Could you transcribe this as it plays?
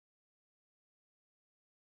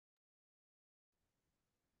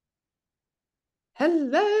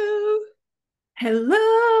Hello.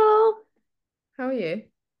 Hello. How are you?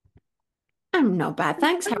 I'm not bad,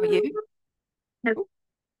 thanks. How are you? Oh,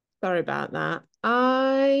 sorry about that.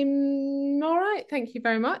 I'm all right, thank you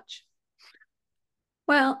very much.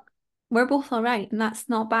 Well, we're both all right, and that's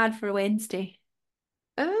not bad for a Wednesday.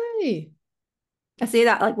 Hey, I say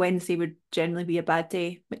that like Wednesday would generally be a bad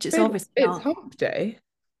day, which it's it's, obviously it's not. hump day.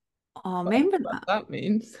 Oh, I don't remember know what that? that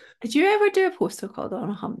means. Did you ever do a poster called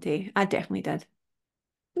on a hump day? I definitely did.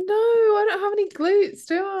 No, I don't have any glutes,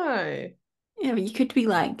 do I? Yeah, but you could be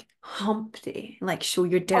like hump day, like show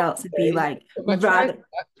your Hump delts and be day. like, Put my tricep.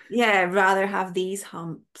 rather have these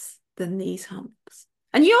humps than these humps.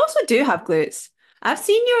 And you also do have glutes. I've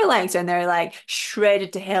seen your legs and they're like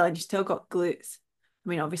shredded to hell and you still got glutes. I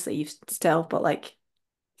mean, obviously you've still, but like,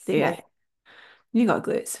 yeah, Small. you got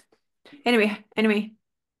glutes. Anyway,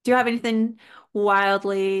 do you have anything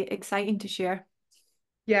wildly exciting to share?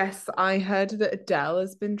 Yes, I heard that Adele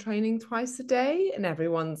has been training twice a day, and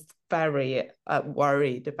everyone's very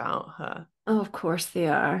worried about her. Oh, of course they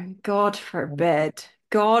are. God forbid.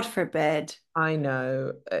 God forbid. I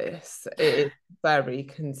know it is very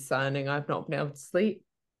concerning. I've not been able to sleep.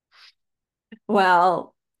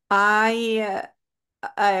 Well, I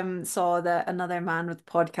saw that another man with a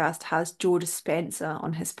podcast has Joe Dispenza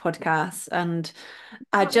on his podcast, and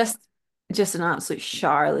I just an absolute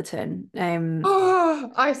charlatan.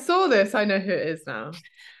 Oh, I saw this. I know who it is now.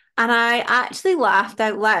 And I actually laughed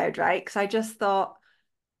out loud, right? Because I just thought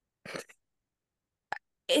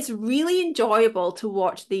it's really enjoyable to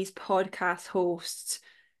watch these podcast hosts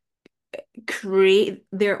create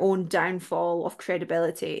their own downfall of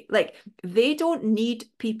credibility. Like they don't need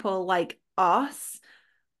people like us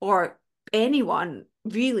or anyone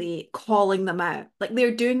really calling them out. Like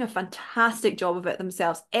they're doing a fantastic job of it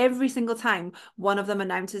themselves. Every single time one of them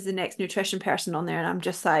announces the next nutrition person on there, and I'm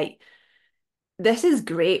just like, this is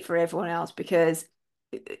great for everyone else because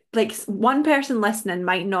like one person listening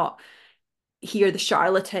might not hear the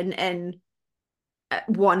charlatan in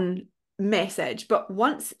one message, but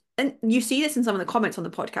once and you see this in some of the comments on the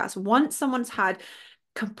podcast, once someone's had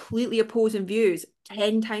completely opposing views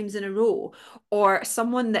 10 times in a row, or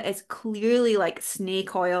someone that is clearly like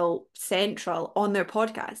snake oil central on their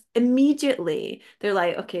podcast, immediately they're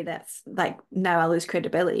like, okay, that's like now I lose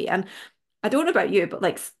credibility. And I don't know about you, but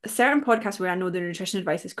like certain podcasts where I know their nutrition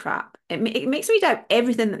advice is crap, it makes me doubt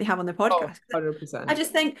everything that they have on their Oh, podcast. I 100%.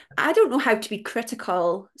 just think I don't know how to be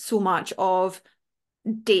critical so much of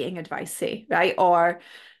dating advice, say, right? Or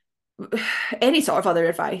any sort of other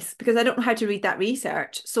advice because I don't know how to read that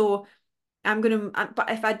research. So but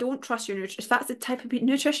if I don't trust your nutrition, if that's the type of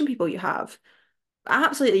nutrition people you have,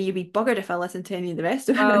 absolutely you'd be buggered if I listened to any of the rest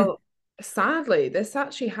of it. Well, sadly, this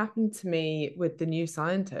actually happened to me with the new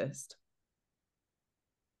scientist.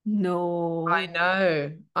 I No.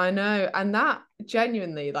 know, I know. And that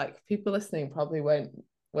genuinely, like people listening probably won't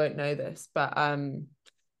know this, but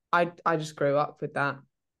I just grew up with that.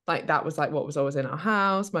 Like that was like what was always in our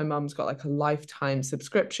house. My mum's got like a lifetime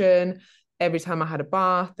subscription. Every time I had a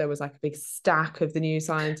bath, there was like a big stack of the new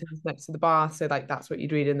scientist next to the bath. So like that's what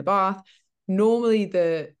you'd read in the bath. Normally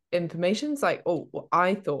the information's like, oh, what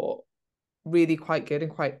I thought really quite good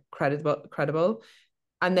and quite credible.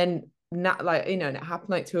 And then not like, and it happened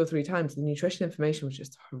like two or three times. The nutrition information was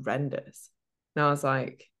just horrendous. And I was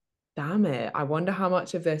like, damn it. I wonder how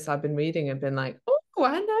much of this I've been reading and been like, oh,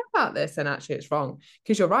 I know about this. And actually it's wrong.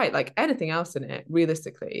 Because you're right, like anything else in it,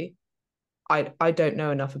 realistically, I don't know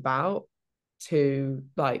enough about to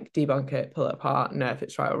like debunk it, pull it apart, know if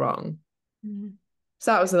it's right or wrong. Mm.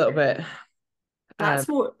 So that was a little bit um That's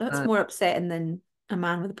uh, more upsetting than a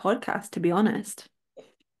man with a podcast, to be honest.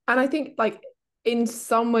 and I think like in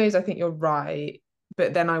some ways I think you're right,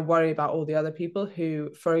 but then I worry about all the other people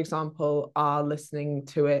who, for example, are listening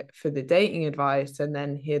to it for the dating advice and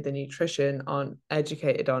then hear the nutrition, aren't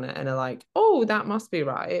educated on it and are like, oh, that must be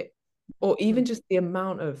right. Or even just the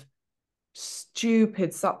amount of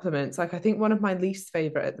stupid supplements. Like I think one of my least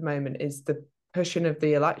favorite at the moment is the pushing of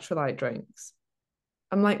the electrolyte drinks.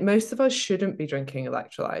 I'm like, most of us shouldn't be drinking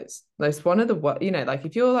electrolytes. That's one of the what, like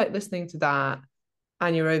if you're like listening to that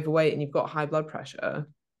and you're overweight and you've got high blood pressure,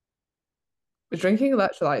 drinking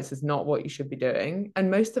electrolytes is not what you should be doing. And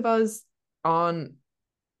most of us aren't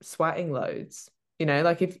sweating loads.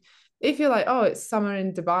 Like if you're like, oh, it's summer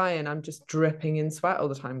in Dubai and I'm just dripping in sweat all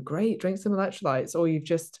the time, great, drink some electrolytes, or you've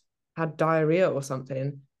just had diarrhea or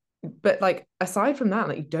something. But like aside from that,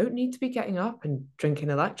 like you don't need to be getting up and drinking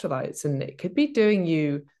electrolytes, and it could be doing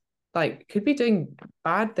you like could be doing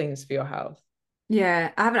bad things for your health.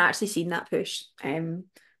 Yeah, I haven't actually seen that push.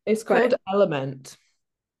 It's called But Element.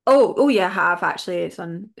 Oh yeah, I have actually. It's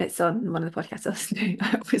on one of the podcasts I listen to.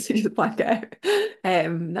 I obviously just black it out.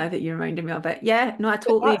 Now that you reminded me of it. Yeah, no, I But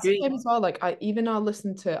totally that's the agree. same as well. Like I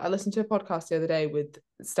listened to a podcast the other day with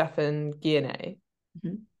Stefan Guyenet,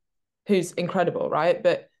 Mhm. who's incredible, right?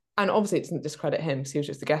 But and obviously it doesn't discredit him because he was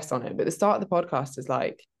just a guest on it. But the start of the podcast is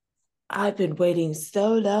like, I've been waiting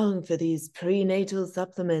so long for these prenatal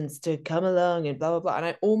supplements to come along and blah blah blah. And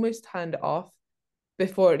I almost turned it off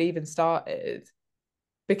before it even started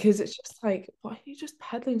because it's just like, why are you just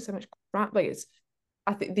peddling so much crap? Like it's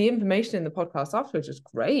I think the information in the podcast afterwards was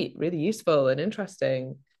great, really useful and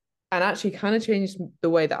interesting, and actually kind of changed the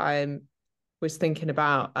way that I was thinking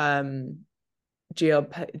about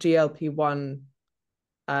GLP-1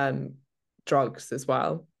 um drugs as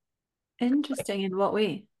well. Interesting in what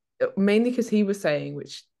way? Mainly because he was saying,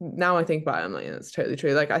 which now I think about it, I'm like, that's totally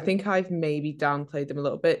true. Like I think I've maybe downplayed them a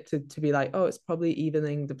little bit to be like, oh, it's probably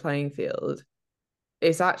evening the playing field.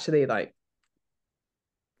 It's actually like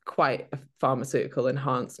quite a pharmaceutical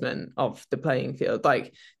enhancement of the playing field.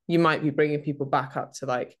 Like you might be bringing people back up to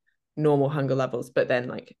like normal hunger levels, but then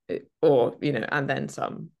like, or, you know, and then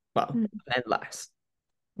some, well, Mm. then less,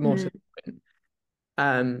 more to Mm. the point.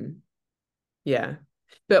 Um, yeah.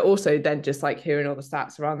 But also then just like hearing all the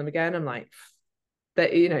stats around them again, I'm like,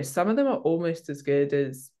 that, you know, some of them are almost as good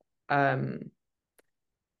as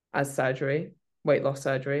surgery, weight loss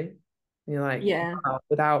surgery. And you're like, Yeah. wow,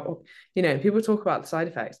 without, you know, people talk about the side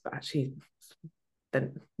effects, but actually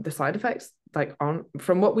then the side effects like aren't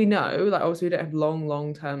from what we know, like obviously we don't have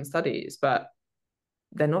long-term studies, but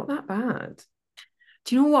they're not that bad.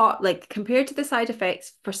 Do you know what? Like compared to the side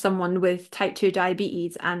effects for someone with type 2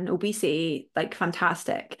 diabetes and obesity, like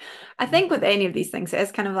fantastic. I think with any of these things, it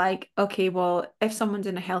is kind of like, okay, well, if someone's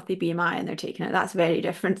in a healthy BMI and they're taking it, that's very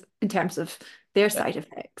different in terms of their Yeah, side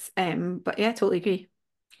effects. But yeah, totally agree.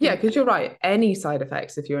 yeah, Yeah. because you're right. Any side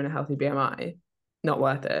effects if you're in a healthy BMI, not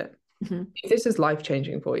worth it. Mhm. If this is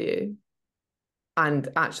life-changing for you, and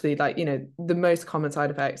actually like, you know, the most common side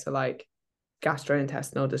effects are like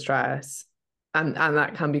gastrointestinal distress, and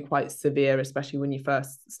that can be quite severe, especially when you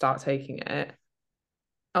first start taking it.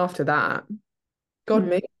 After that, God, Mm.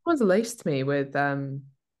 maybe someone's laced me with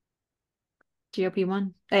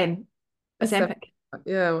GLP-1. a seven, Ozempic,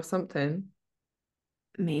 yeah, or something.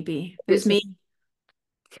 maybe. It was It's me.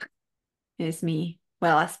 It was me.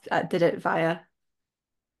 Well, I did it via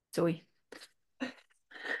Zoe.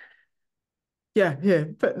 yeah, yeah,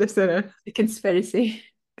 put this in it. The conspiracy.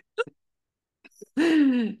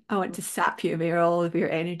 I want to sap you of all of your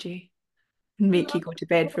energy and make you go to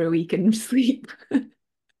bed for a week and sleep.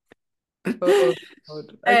 Oh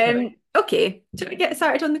God. Okay. Okay, should we get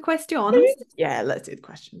started on the questions? Yeah, let's do the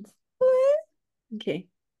questions. Okay.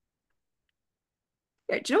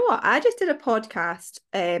 Yeah, do you know what? I just did a podcast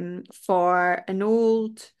for an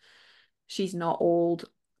old, she's not old,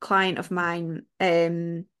 client of mine.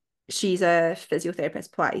 She's a physiotherapist,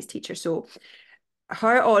 Pilates teacher. So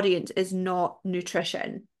her audience is not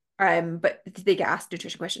nutrition. But they get asked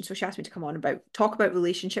nutrition questions. So she asked me to come on about talk about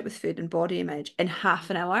relationship with food and body image in half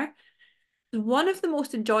an hour. One of the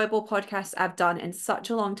most enjoyable podcasts I've done in such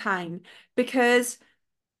a long time because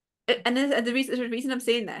the reason I'm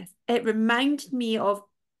saying this, it reminded me of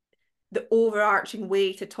the overarching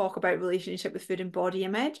way to talk about relationship with food and body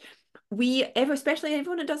image. Especially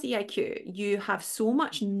everyone that does EIQ, you have so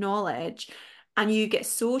much knowledge and you get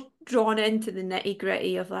so drawn into the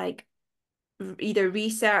nitty-gritty of like either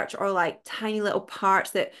research or like tiny little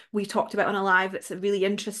parts that we talked about on a live that's really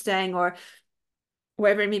interesting or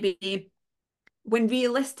whatever it may be, when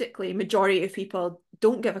realistically majority of people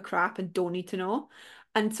don't give a crap and don't need to know.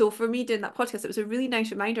 And so for me doing that podcast, it was a really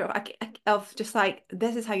nice reminder of just like,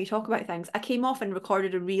 this is how you talk about things. I came off and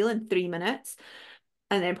recorded a reel in 3 minutes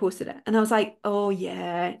and then posted it. And I was like, oh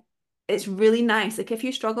yeah, it's really nice. Like if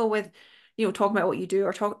you struggle with, talking about what you do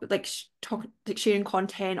or talk like sharing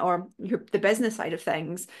content or the business side of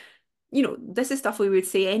things, this is stuff we would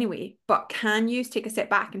say anyway, but can you take a step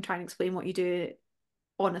back and try and explain what you do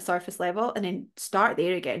on a surface level and then start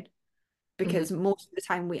there again? Mhm. Because most of the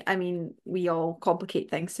time we all complicate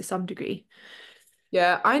things to some degree.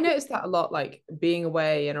 Yeah, I noticed that a lot, like being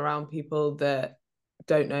away and around people that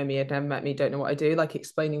don't know me, had never met me, don't know what I do, like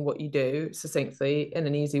explaining what you do succinctly in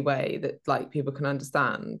an easy way that like people can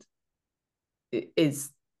understand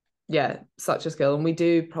is, yeah, such a skill. And we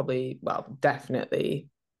do probably, well, definitely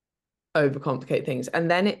overcomplicate things. And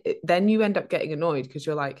then then you end up getting annoyed because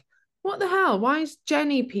you're like, what the hell? Why is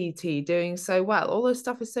Jenny PT doing so well? All this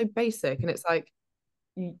stuff is so basic. And it's like,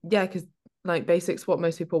 yeah, because like basics what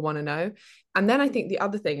most people want to know. And then I think the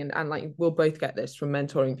other thing, and like we'll both get this from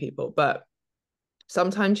mentoring people, but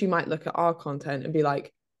sometimes you might look at our content and be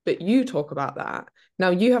like, but you talk about that. Now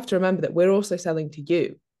you have to remember that we're also selling to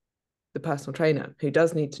you, the personal trainer who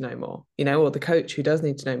does need to know more, or the coach who does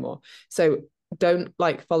need to know more. So don't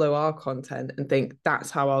like follow our content and think that's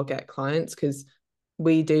how I'll get clients, because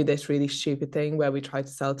we do this really stupid thing where we try to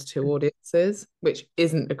sell to two audiences, which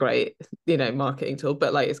isn't a great, marketing tool,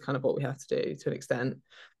 but like it's kind of what we have to do to an extent.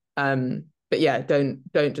 But yeah, don't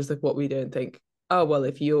just look what we do and think, oh well,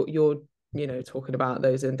 if you're talking about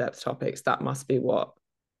those in-depth topics, that must be what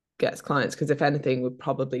gets clients, because if anything, we're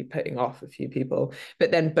probably putting off a few people.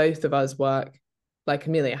 But then both of us work, like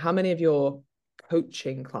Amelia, how many of your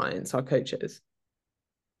coaching clients are coaches?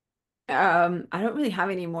 I don't really have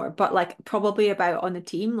any more, but like probably about on the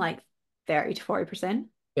team, like 30 to 40%.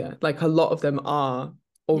 Yeah, like a lot of them are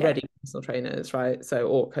Yeah. already personal trainers, right? So,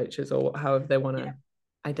 or coaches, or however they want Yeah. to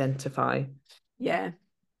identify. Yeah.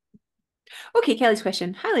 Okay, Kelly's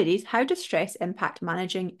question. Hi, ladies. How does stress impact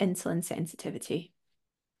managing insulin sensitivity?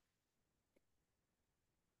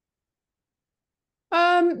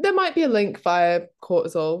 There might be a link via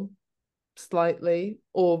cortisol slightly,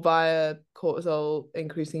 or via cortisol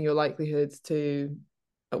increasing your likelihoods to,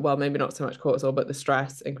 well, maybe not so much cortisol, but the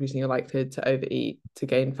stress increasing your likelihood to overeat, to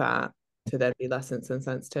gain fat, to then be less insulin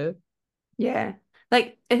sensitive. Yeah.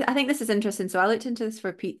 Like I think this is interesting. So I looked into this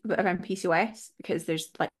for around PCOS because there's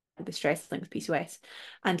like the stress link with PCOS.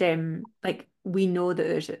 And like we know that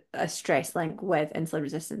there's a stress link with insulin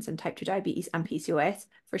resistance and type 2 diabetes and PCOS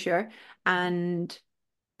for sure. And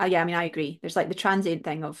yeah, I mean I agree. There's like the transient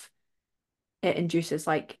thing of it induces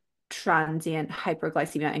like transient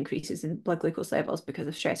hyperglycemia increases in blood glucose levels because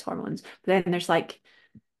of stress hormones. But then there's like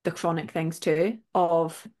the chronic things too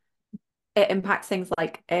of it impacts things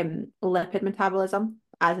like lipid metabolism,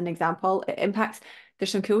 as an example.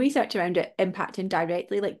 There's some cool research around it impacting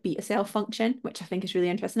directly like beta cell function, which I think is really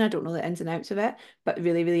interesting. I don't know the ins and outs of it, but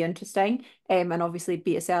really, really interesting. And obviously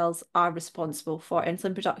beta cells are responsible for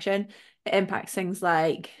insulin production. It impacts things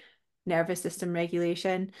like nervous system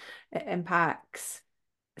regulation. It impacts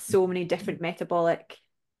so many different metabolic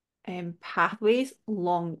pathways,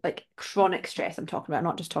 long like chronic stress I'm talking about,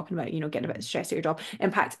 not just talking about getting a bit of stress at your job.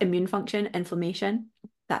 Impacts immune function, inflammation,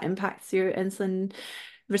 that impacts your insulin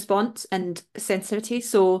response and sensitivity.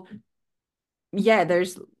 So yeah,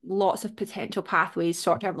 there's lots of potential pathways,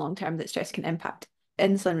 short term, long term, that stress can impact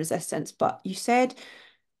insulin resistance. But you said,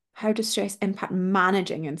 how does stress impact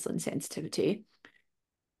managing insulin sensitivity?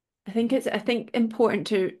 I think important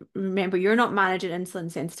to remember you're not managing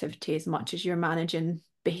insulin sensitivity as much as you're managing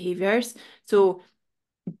behaviors. So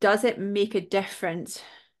does it make a difference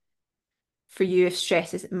for you if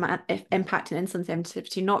stress is if impacting insulin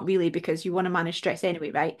sensitivity? Not really, because you want to manage stress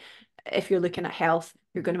anyway, right? If you're looking at health,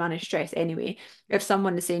 you're going to manage stress anyway. If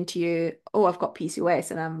someone is saying to you, "Oh, I've got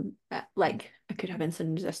PCOS and I'm like I could have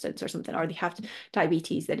insulin resistance or something," or they have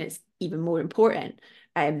diabetes, then it's even more important.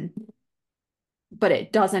 Um, but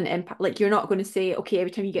it doesn't impact. Like you're not going to say, "Okay,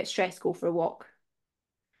 every time you get stressed, go for a walk."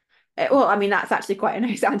 Well, I mean, that's actually quite a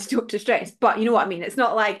nice antidote to stress, but you know what I mean? It's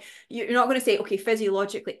not like you're not going to say, okay,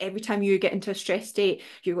 physiologically, every time you get into a stress state,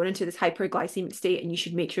 you're going into this hyperglycemic state and you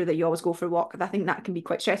should make sure that you always go for a walk. I think that can be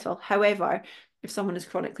quite stressful. However, if someone is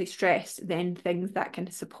chronically stressed, then things that can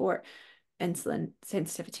support insulin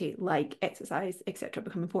sensitivity, like exercise, etc.,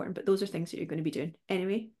 become important. But those are things that you're going to be doing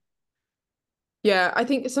anyway. Yeah, I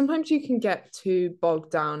think sometimes you can get too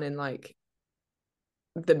bogged down in like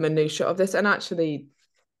the minutiae of this. And actually,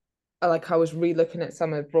 like I was re-looking at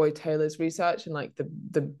some of Roy Taylor's research and like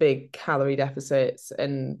the big calorie deficits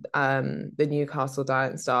and the Newcastle diet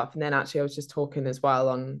and stuff. And then actually I was just talking as well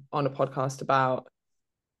on a podcast about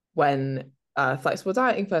when flexible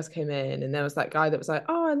dieting first came in, and there was that guy that was like,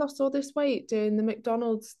 oh, I lost all this weight doing the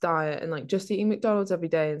McDonald's diet and like just eating McDonald's every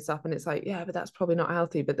day and stuff. And it's like, yeah, but that's probably not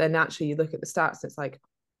healthy. But then actually you look at the stats and it's like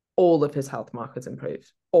all of his health markers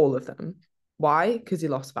improved, all of them. Why? Because he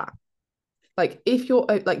lost fat. Like if you're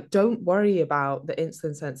like, don't worry about the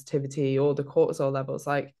insulin sensitivity or the cortisol levels.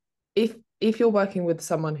 Like if you're working with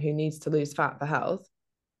someone who needs to lose fat for health,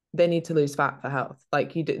 they need to lose fat for health.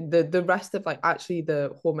 Like you do, the rest of like actually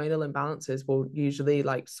the hormonal imbalances will usually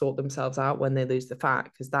like sort themselves out when they lose the fat,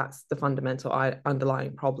 because that's the fundamental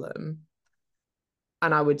underlying problem.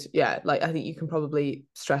 And I would, yeah, like I think you can probably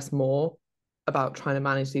stress more about trying to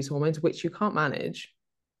manage these hormones, which you can't manage,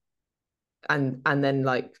 and then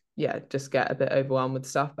like yeah, just get a bit overwhelmed with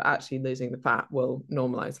stuff. But actually losing the fat will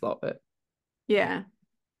normalize a lot of it. Yeah.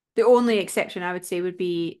 The only exception I would say would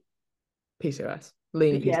be, PCOS,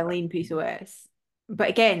 lean yeah, PCOS. lean PCOS. But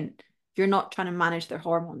again, you're not trying to manage their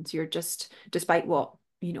hormones. You're just, despite what,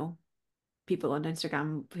 people on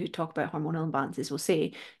Instagram who talk about hormonal imbalances will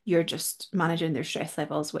say you're just managing their stress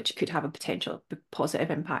levels, which could have a potential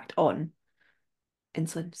positive impact on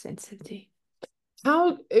insulin sensitivity.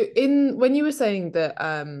 How in when you were saying that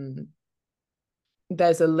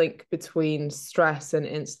there's a link between stress and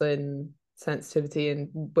insulin sensitivity in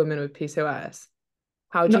women with PCOS,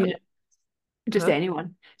 how do Not you know? Huh?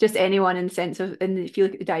 just anyone in the sense of, and if you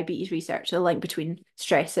look at the diabetes research, the link between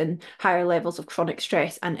stress and higher levels of chronic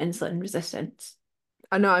stress and insulin resistance.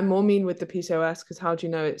 I know I'm more mean with the PCOS because how do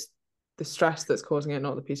you know it's the stress that's causing it,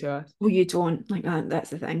 not the PCOS? Well, you don't like that.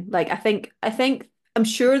 That's the thing. Like, I think, I'm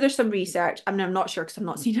sure there's some research. I mean, I'm not sure because I've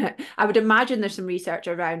not seen it. I would imagine there's some research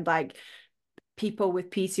around like people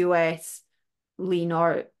with PCOS, lean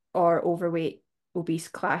or overweight, obese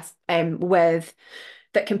class, with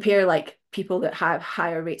that compare like people that have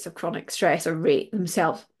higher rates of chronic stress or rate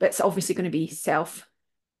themselves. But it's obviously going to be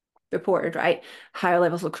self-reported, right? Higher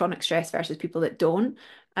levels of chronic stress versus people that don't.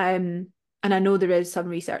 Um, and I know there is some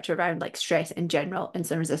research around like stress in general,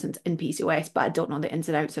 insulin resistance in PCOS, but I don't know the ins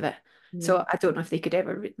and outs of it. So Mm. I don't know if they could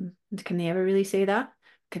ever, can they ever really say that?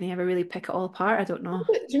 Can they ever really pick it all apart? I don't know.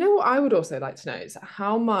 Do you know what I would also like to know is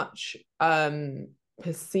how much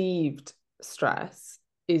perceived stress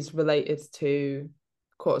is related to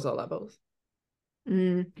cortisol levels?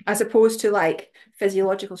 As opposed to like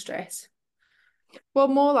physiological stress. Well,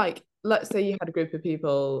 more like let's say you had a group of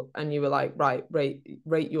people and you were like, right,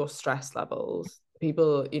 rate your stress levels.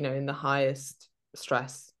 People, in the highest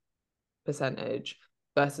stress percentage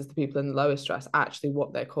versus the people in the lowest stress, actually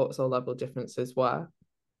what their cortisol level differences were.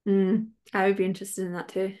 I would be interested in that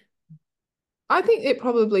too. I think it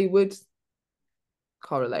probably would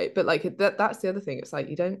correlate, but like that's the other thing. It's like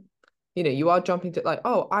you don't, you are jumping to like,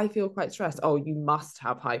 oh, I feel quite stressed. Oh, you must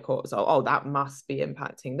have high cortisol. Oh, that must be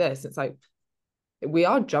impacting this. It's like we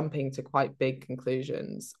are jumping to quite big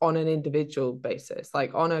conclusions on an individual basis,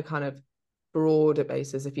 like on a kind of broader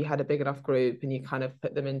basis. If you had a big enough group and you kind of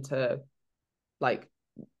put them into like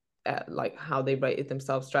like how they rated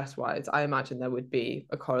themselves stress wise, I imagine there would be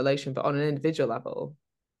a correlation, but on an individual level,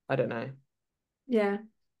 I don't know. Yeah,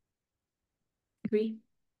 agree.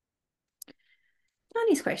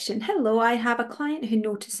 Annie's question. Hello, I have a client who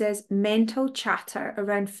notices mental chatter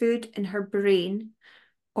around food in her brain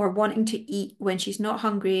or wanting to eat when she's not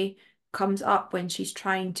hungry comes up when she's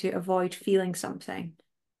trying to avoid feeling something.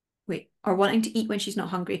 Wait, or wanting to eat when she's not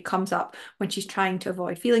hungry comes up when she's trying to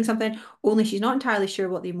avoid feeling something, only she's not entirely sure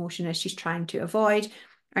what the emotion is she's trying to avoid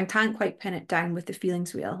and can't quite pin it down with the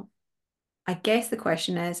feelings wheel. I guess the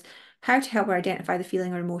question is how to help her identify the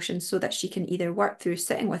feeling or emotion so that she can either work through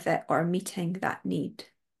sitting with it or meeting that need.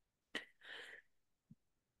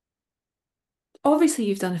 Obviously,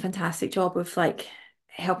 you've done a fantastic job of like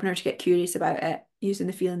helping her to get curious about it, using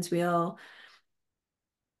the feelings wheel.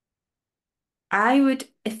 I would,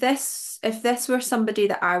 if this were somebody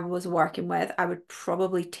that I was working with, I would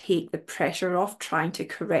probably take the pressure off trying to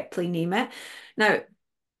correctly name it. Now,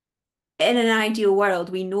 in an ideal world,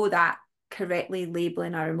 we know that correctly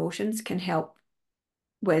labeling our emotions can help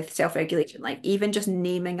with self-regulation. Like even just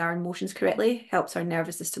naming our emotions correctly helps our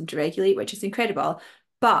nervous system to regulate, which is incredible.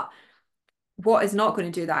 But what is not going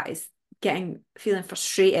to do that is feeling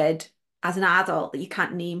frustrated as an adult that you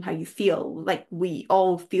can't name how you feel. Like we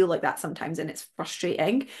all feel like that sometimes, and it's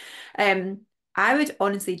frustrating. I would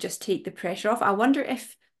honestly just take the pressure off. I wonder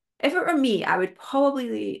if it were me, I would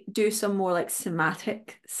probably do some more like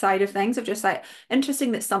somatic side of things of just like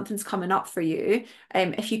interesting that something's coming up for you.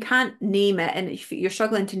 If you can't name it and if you're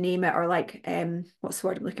struggling to name it or like what's the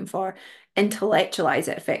word I'm looking for, intellectualize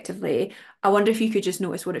it effectively, I wonder if you could just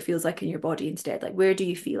notice what it feels like in your body instead. Like, where do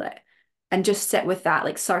you feel it? And just sit with that,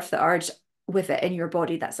 like surf the urge with it in your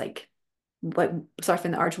body. That's like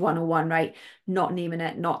surfing the urge 101, right? Not naming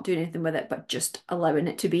it, not doing anything with it, but just allowing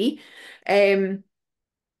it to be.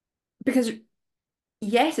 Because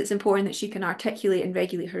yes, it's important that she can articulate and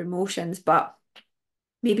regulate her emotions, but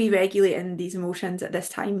maybe regulating these emotions at this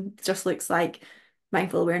time just looks like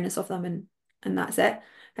mindful awareness of them and that's it.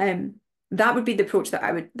 Um, that would be the approach that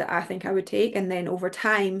I think I would take. And then over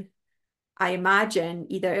time, I imagine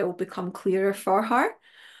either it will become clearer for her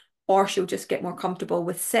or she'll just get more comfortable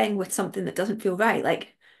with sitting with something that doesn't feel right.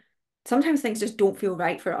 Like sometimes things just don't feel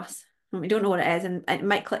right for us. And we don't know what it is, and it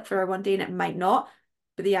might click for her one day and it might not.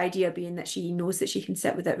 But the idea being that she knows that she can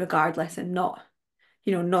sit with it regardless and not,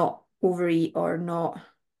 not overeat or not,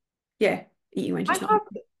 yeah, eating when I she's not.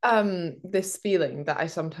 have this feeling that I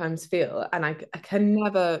sometimes feel, and I can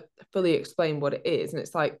never fully explain what it is. And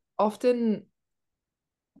it's like often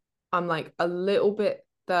I'm like a little bit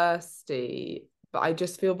thirsty, but I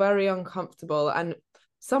just feel very uncomfortable. And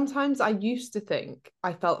sometimes I used to think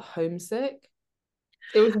I felt homesick.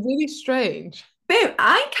 It was really strange. Babe,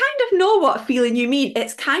 I kind of know what feeling you mean.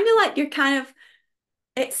 It's kind of like you're kind of,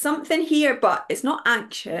 it's something here, but it's not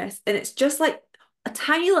anxious. And it's just like a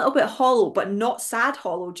tiny little bit hollow, but not sad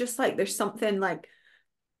hollow. Just like there's something like,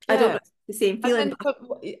 I don't know, Yeah. the same And feeling.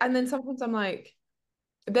 then and then sometimes I'm like,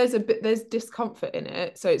 there's discomfort in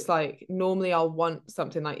it. So it's like normally I'll want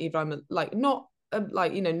something like either I'm like not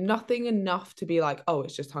like nothing enough to be like, oh,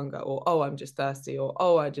 it's just hunger, or oh, I'm just thirsty, or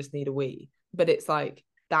oh, I just need a wee. But it's like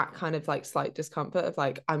that kind of like slight discomfort of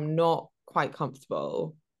like I'm not quite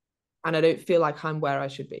comfortable and I don't feel like I'm where I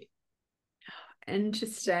should be.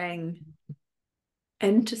 Interesting.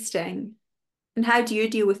 Interesting. And how do you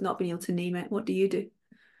deal with not being able to name it? What do you do?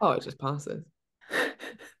 Oh, it just passes.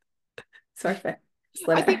 Perfect. Just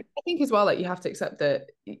I let think it. I think as well, like you have to accept that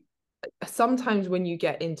sometimes when you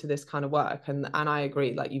get into this kind of work, and I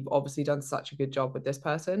agree, like you've obviously done such a good job with this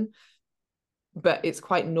person, but it's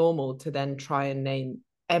quite normal to then try and name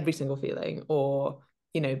every single feeling, or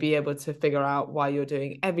be able to figure out why you're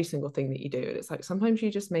doing every single thing that you do. And it's like sometimes you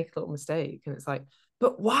just make a little mistake and it's like,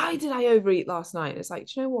 but why did I overeat last night? And it's like,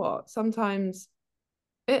 do you know what, sometimes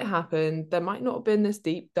it happened. There might not have been this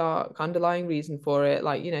deep dark underlying reason for it,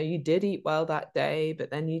 like you did eat well that day, but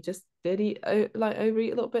then you just did eat like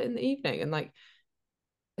overeat a little bit in the evening. And like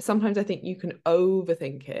sometimes I think you can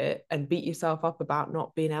overthink it and beat yourself up about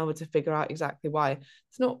not being able to figure out exactly why.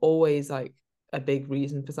 It's not always like a big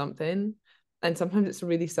reason for something. And sometimes it's a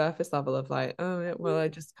really surface level of like, oh, yeah, well, I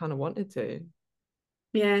just kind of wanted to.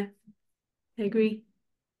 Yeah, I agree.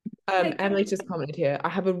 I Emily's agree. just commented here. I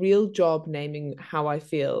have a real job naming how I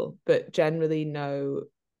feel, but generally know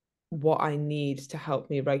what I need to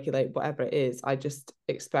help me regulate whatever it is. I just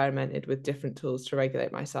experimented with different tools to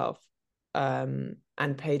regulate myself, and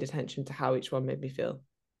paid attention to how each one made me feel.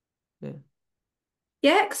 Yeah.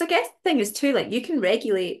 Yeah, because I guess the thing is too, like you can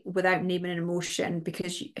regulate without naming an emotion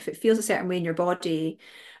because if it feels a certain way in your body,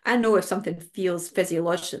 I know if something feels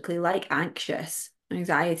physiologically like anxious,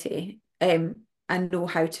 anxiety, I know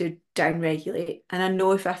how to downregulate. And I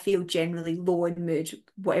know if I feel generally low in mood,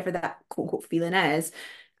 whatever that quote unquote feeling is,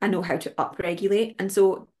 I know how to upregulate. And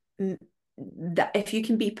so that if you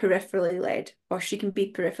can be peripherally led, or she can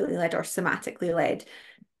be peripherally led or somatically led,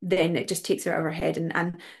 then it just takes her out of her head.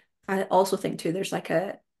 And I also think too, there's like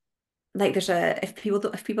a there's a if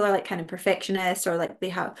people are like kind of perfectionists or like they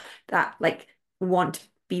have that like want to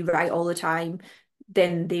be right all the time,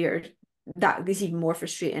 then that is even more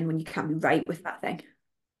frustrating when you can't be right with that thing.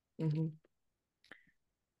 Mm-hmm.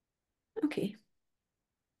 Okay.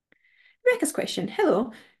 Rebecca's question.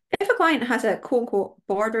 Hello. If a client has a quote unquote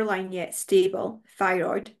borderline yet stable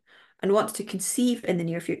thyroid and wants to conceive in the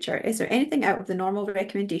near future, is there anything out of the normal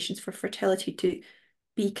recommendations for fertility to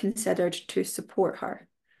be considered to support her?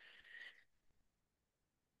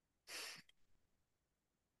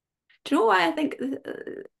 Do you know why I think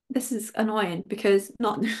this is annoying? Because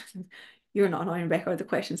not you're not annoying, Rebecca, or the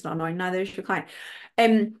question's not annoying, neither is your client.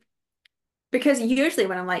 Um, because usually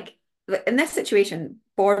when I'm like in this situation,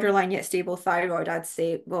 borderline yet stable thyroid, I'd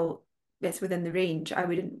say, well, it's within the range. I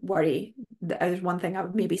wouldn't worry. There's one thing I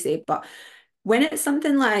would maybe say, but when it's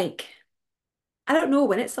something like, I don't know,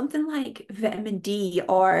 when it's something like vitamin D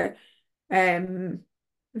or um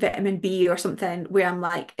vitamin B or something where I'm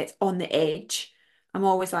like it's on the edge, I'm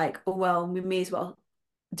always like, oh well, we may as well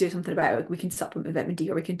do something about it. We can supplement with vitamin D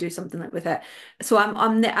or we can do something like with it. So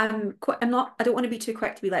I'm not, I don't want to be too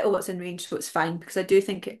quick to be like, oh, it's in range, so it's fine, because I do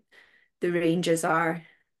think the ranges are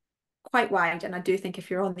quite wide, and I do think if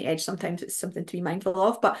you're on the edge, sometimes it's something to be mindful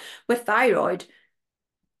of. But with thyroid,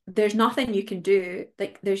 there's nothing you can do.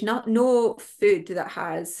 Like there's no food that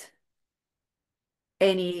has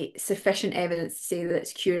any sufficient evidence to say that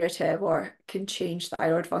it's curative or can change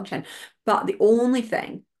thyroid function. But the only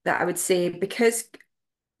thing that I would say, because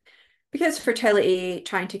fertility,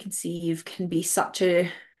 trying to conceive can be such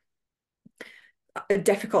a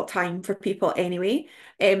difficult time for people anyway,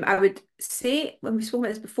 I would say when we spoke about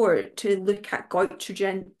this before to look at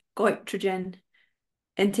goitrogen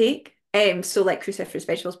intake. So like cruciferous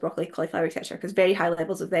vegetables, broccoli, cauliflower, etc., because very high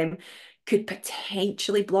levels of them could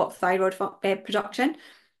potentially block thyroid production,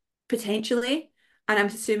 potentially. And I'm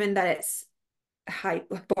assuming that it's high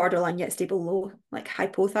borderline yet stable low, like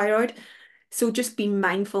hypothyroid. So just be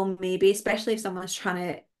mindful, maybe, especially if someone's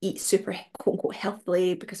trying to eat super quote unquote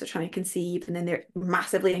healthily because they're trying to conceive and then they're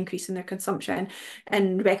massively increasing their consumption.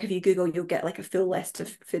 And Rebecca, if you Google, you'll get like a full list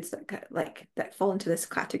of foods that fall into this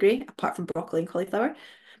category, apart from broccoli and cauliflower.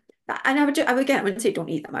 And I wouldn't say don't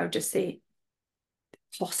eat them. I would just say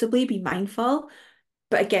possibly be mindful.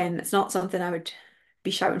 But again, it's not something I would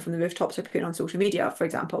be shouting from the rooftops or putting on social media, for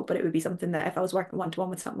example, but it would be something that if I was working one-to-one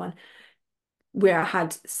with someone where I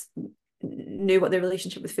had knew what their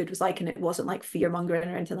relationship with food was like and it wasn't like fear mongering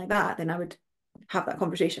or anything like that, then I would have that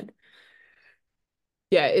conversation.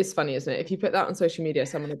 Yeah, it's funny, isn't it? If you put that on social media,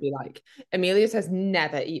 someone would be like, Amelia says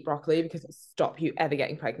never eat broccoli because it'll stop you ever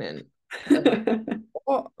getting pregnant. And like,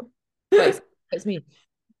 what? Like, it's me.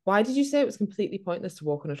 Why did you say it was completely pointless to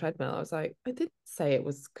walk on a treadmill? I was like, I didn't say it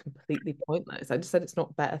was completely pointless. I just said it's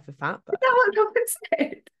not better for fat Is that burning. what Robin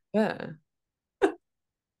said? Yeah.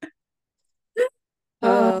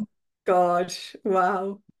 Uh, Oh gosh,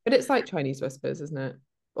 wow. but it's like Chinese whispers, isn't it?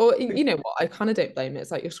 Or you know what? I kind of don't blame it. It's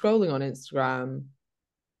like you're scrolling on Instagram,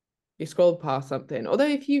 you scroll past something. Although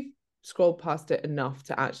if you've scrolled past it enough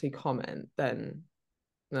to actually comment, then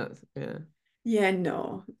that's yeah. Yeah,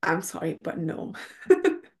 no, I'm sorry, but no.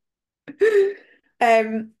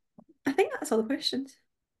 Um, I think that's all the questions.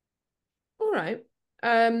 All right.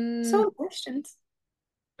 That's all the questions.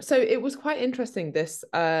 So it was quite interesting, this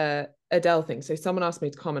Adele thing. So someone asked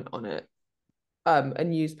me to comment on it. A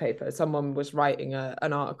newspaper, someone was writing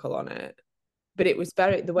an article on it. But it was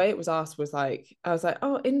very, the way it was asked was like, I was like,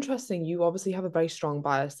 oh, interesting. You obviously have a very strong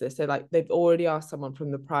bias there. So like they've already asked someone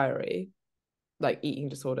from the Priory, like eating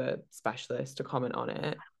disorder specialist, to comment on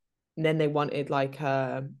it. And then they wanted like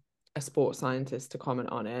a sports scientist to comment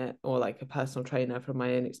on it, or like a personal trainer from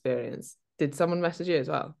my own experience. Did someone message you as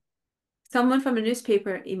well? Someone from a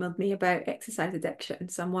newspaper emailed me about exercise addiction,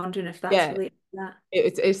 so I'm wondering if that's Yeah, related to that.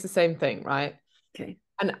 it's the same thing, right? Okay.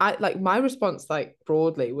 And I like my response like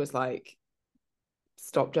broadly was like,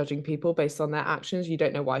 stop judging people based on their actions. You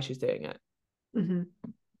don't know why she's doing it. Mm-hmm.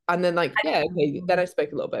 And then like, yeah, okay. Then I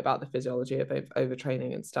spoke a little bit about the physiology of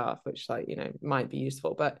overtraining and stuff, which like, you know, might be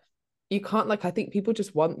useful. But you can't, like, I think people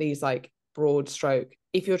just want these like broad stroke.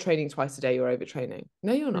 If you're training twice a day, you're overtraining.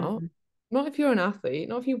 No, you're not. Mm-hmm. Not if you're an athlete,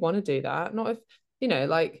 not if you want to do that, not if, you know,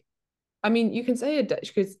 like, I mean, you can say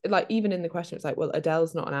because like even in the question, it's like, well,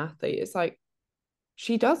 Adele's not an athlete. It's like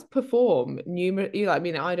she does perform numerous, you know, I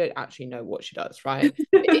mean, I don't actually know what she does, right?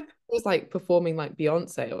 It was like performing like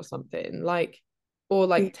Beyonce or something, like, or Yeah.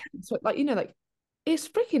 like, so, like, you know, like it's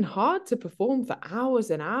freaking hard to perform for hours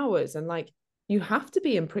and hours. And like, you have to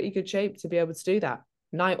be in pretty good shape to be able to do that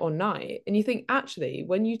night on night. And you think, actually,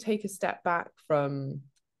 when you take a step back from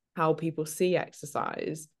how people see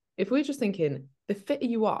exercise, if we're just thinking the fitter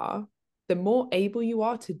you are, the more able you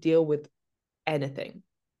are to deal with anything,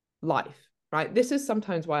 life, right? This is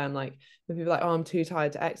sometimes why I'm like, when people are like, oh, I'm too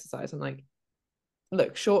tired to exercise. I'm like,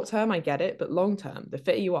 look, short term, I get it, but long term, the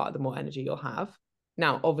fitter you are, the more energy you'll have.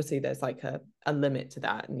 Now, obviously, there's like a limit to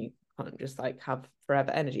that, and you can't just like have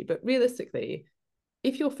forever energy. But realistically,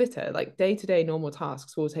 if you're fitter, like day to day normal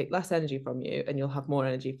tasks will take less energy from you, and you'll have more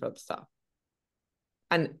energy for other stuff.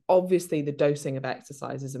 And obviously, the dosing of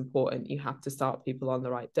exercise is important. You have to start people on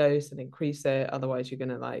the right dose and increase it. Otherwise, you're going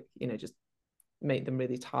to like, you know, just make them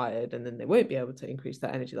really tired and then they won't be able to increase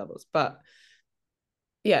their energy levels. But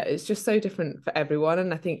yeah, it's just so different for everyone.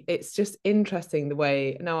 And I think it's just interesting the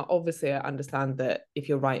way, now, obviously, I understand that if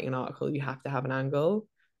you're writing an article, you have to have an angle,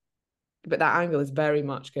 but that angle is very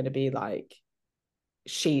much going to be like,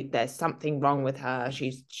 there's something wrong with her.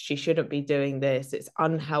 She shouldn't be doing this. It's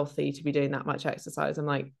unhealthy to be doing that much exercise. I'm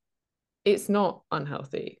like, it's not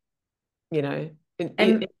unhealthy, you know. Um,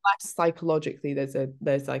 Unless psychologically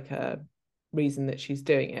there's like a reason that she's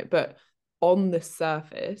doing it, but on the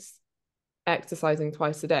surface, exercising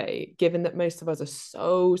twice a day, given that most of us are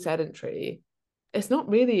so sedentary, it's not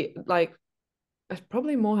really like, it's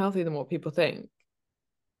probably more healthy than what people think.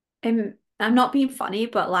 I'm not being funny,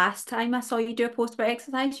 but last time I saw you do a post about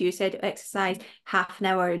exercise, you said exercise half an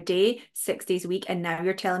hour a day, 6 days a week, and now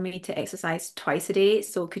you're telling me to exercise twice a day.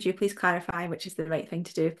 So could you please clarify which is the right thing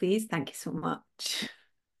to do, please? Thank you so much.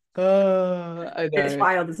 I It's know.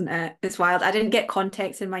 wild, isn't it? It's wild. I didn't get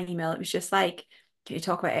context in my email. It was just like, can you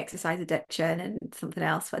talk about exercise addiction and something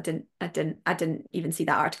else? But I didn't even see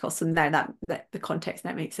that article. So now that the context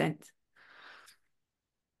now makes sense.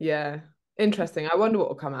 Yeah, interesting. I wonder what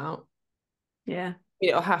will come out. Yeah.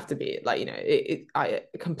 It'll have to be like, you know, I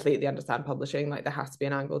completely understand publishing, like there has to be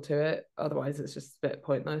an angle to it, otherwise it's just a bit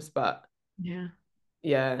pointless. But Yeah.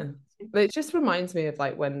 yeah, but it just reminds me of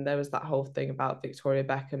like when there was that whole thing about Victoria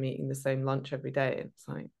Beckham eating the same lunch every day. It's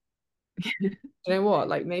like, you know what,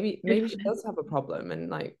 like maybe she does have a problem, and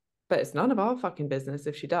like, but it's none of our fucking business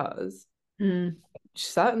if she does. Mm, She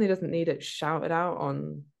certainly doesn't need it shouted out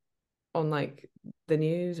on like the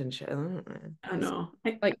news and shit. I don't know. I know.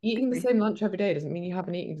 I Like eating the agree. same lunch every day doesn't mean you have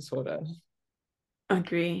an eating disorder. It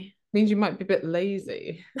Agree. means you might be a bit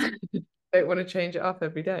lazy. Don't want to change it up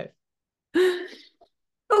every day.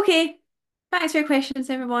 Okay. Thanks for your questions,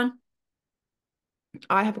 everyone.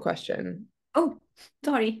 I have a question. Oh,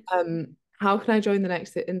 sorry. How can I join the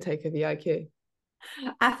next intake of the IQ?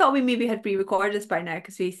 I thought we maybe had pre-recorded this by now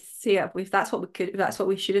because we say if that's what we could, that's what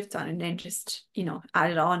we should have done, and then just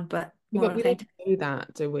added on, but more But we don't authentic. do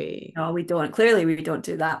that, do we? No, we don't. Clearly, we don't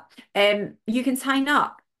do that. You can sign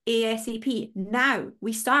up ASAP now.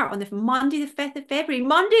 We start on the Monday, the 5th of February.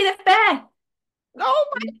 Monday the 5th. Oh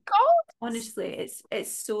my God. Honestly,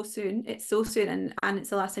 it's so soon. It's so soon, and it's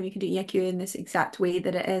the last time you can do EIQ in this exact way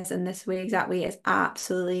that it is, in this way exact way. It's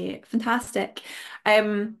absolutely fantastic.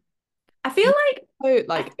 I feel like So,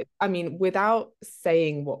 like, I mean, without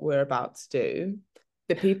saying what we're about to do,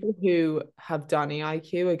 the people who have done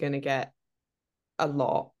EIQ are going to get a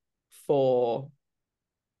lot for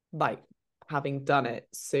like having done it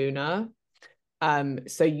sooner.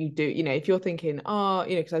 So you do, if you're thinking, oh,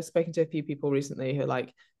 because I've spoken to a few people recently who are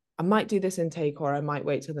like, I might do this intake or I might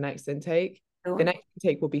wait till the next intake. The next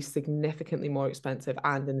intake will be significantly more expensive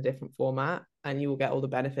and in a different format, and you will get all the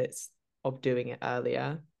benefits of doing it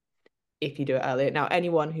earlier if you do it earlier. Now,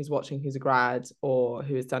 anyone who's watching who's a grad or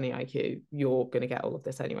who has done EIQ, you're going to get all of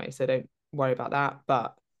this anyway, so don't worry about that.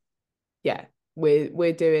 But yeah,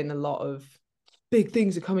 we're doing a lot of big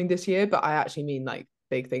things are coming this year, but I actually mean like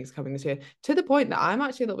big things coming this year to the point that I'm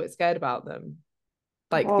actually a little bit scared about them.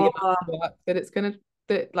 Like the amount oh of work that it's gonna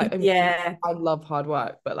that like I mean yeah, I love hard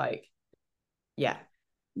work, but like yeah.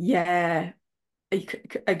 yeah,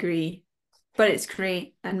 agree. But it's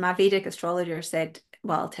great. And my Vedic astrologer said,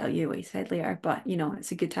 well, I'll tell you what he said later, but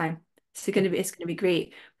it's a good time. It's gonna be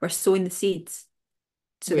great. We're sowing the seeds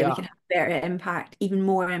so We that we are. can have better impact, even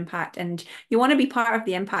more impact. And you want to be part of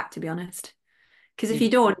the impact, to be honest. Because if You,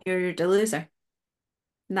 you don't, you're the loser.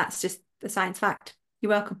 And that's just the science fact. You're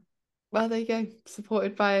welcome. well, there you go.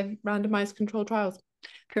 Supported by randomized controlled trials.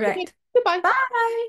 Okay, Correct. goodbye. Bye.